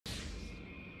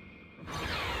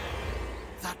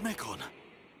that Mekon?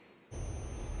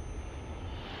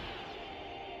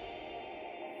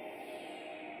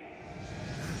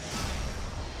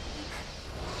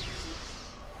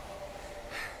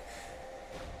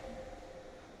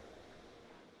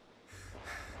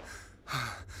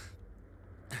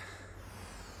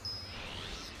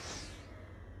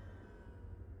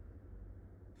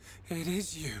 It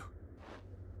is you.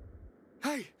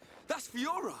 Hey, that's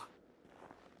Fiora!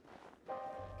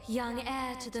 Young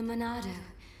heir to the Monado.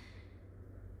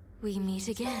 We meet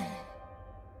again.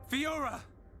 Fiora!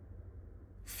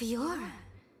 Fiora?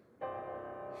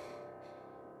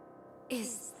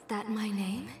 Is that my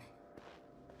name?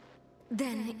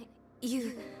 Then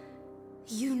you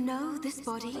know this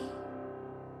body?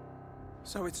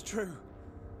 So it's true.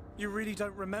 You really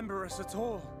don't remember us at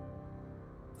all.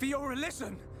 Fiora,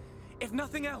 listen! If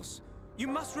nothing else, you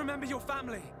must remember your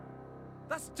family.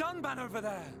 That's Dunban over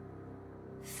there.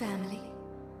 Family?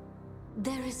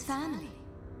 There is family.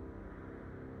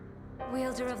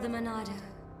 Wielder of the Monado.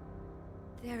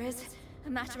 There is a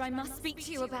matter I must speak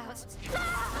to you about.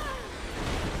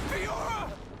 Fiora!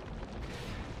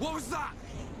 What was that?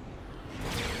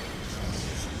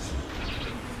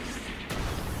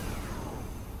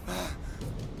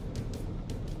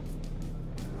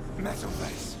 Metal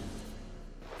face.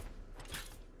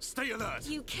 Stay alert!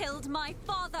 You killed my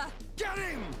father! Get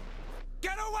him!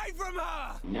 Get away from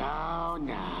her! Now,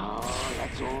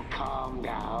 let's all calm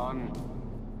down.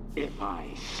 If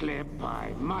I slip,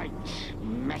 I might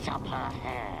mess up her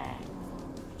hair.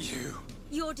 You...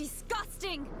 You're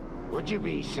disgusting! Would you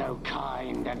be so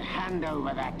kind and hand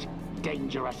over that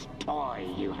dangerous toy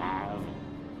you have?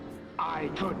 I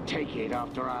could take it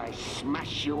after I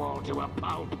smash you all to a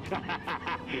pulp.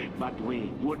 But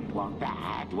we wouldn't want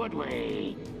that, would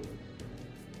we?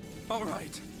 All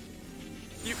right.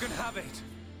 You can have it.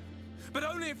 But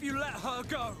only if you let her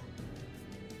go.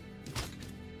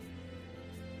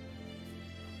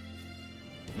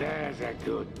 There's a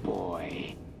good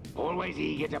boy. Always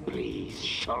eager to please,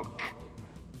 Shulk.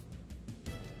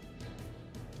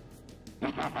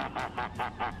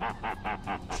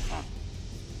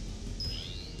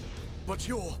 But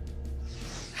you're...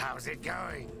 How's it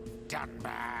going,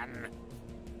 Dunban?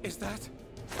 Is that...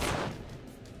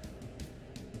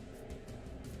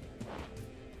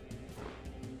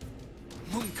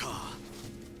 Mumkhar.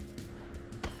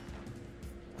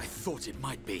 I thought it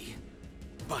might be,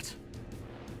 but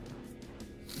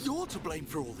you're to blame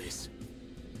for all this.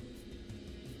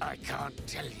 I can't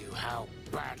tell you how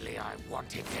badly I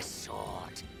wanted this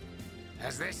sword.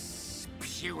 Has this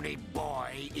puny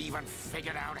boy even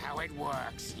figured out how it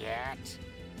works yet?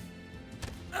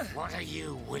 What are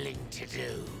you willing to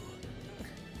do?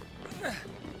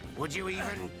 Would you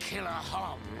even kill a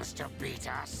Homs to beat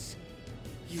us?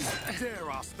 You dare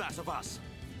ask that of us?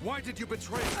 Why did you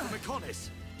betray us to Mekonis?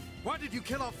 Why did you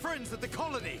kill our friends at the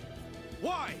colony?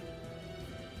 Why?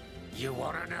 You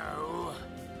wanna know?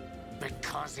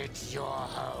 Because it's your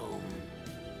home.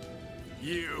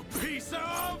 You piece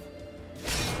of...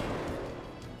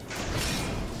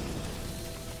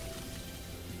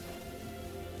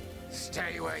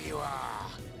 Stay where you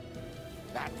are.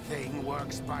 That thing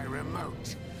works by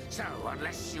remote. So,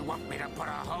 unless you want me to put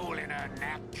a hole in her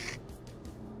neck...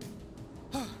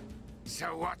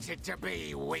 So what's it to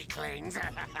be, weaklings?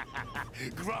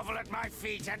 Grovel at my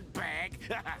feet and beg?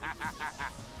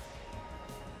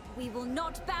 We will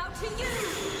not bow to you!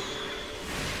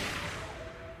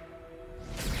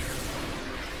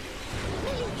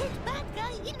 Really hit bad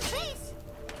guy in face!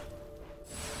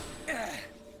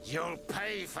 You'll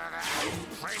pay for that,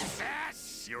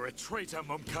 princess! You're a traitor,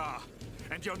 Mumkhar,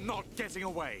 and you're not getting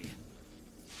away.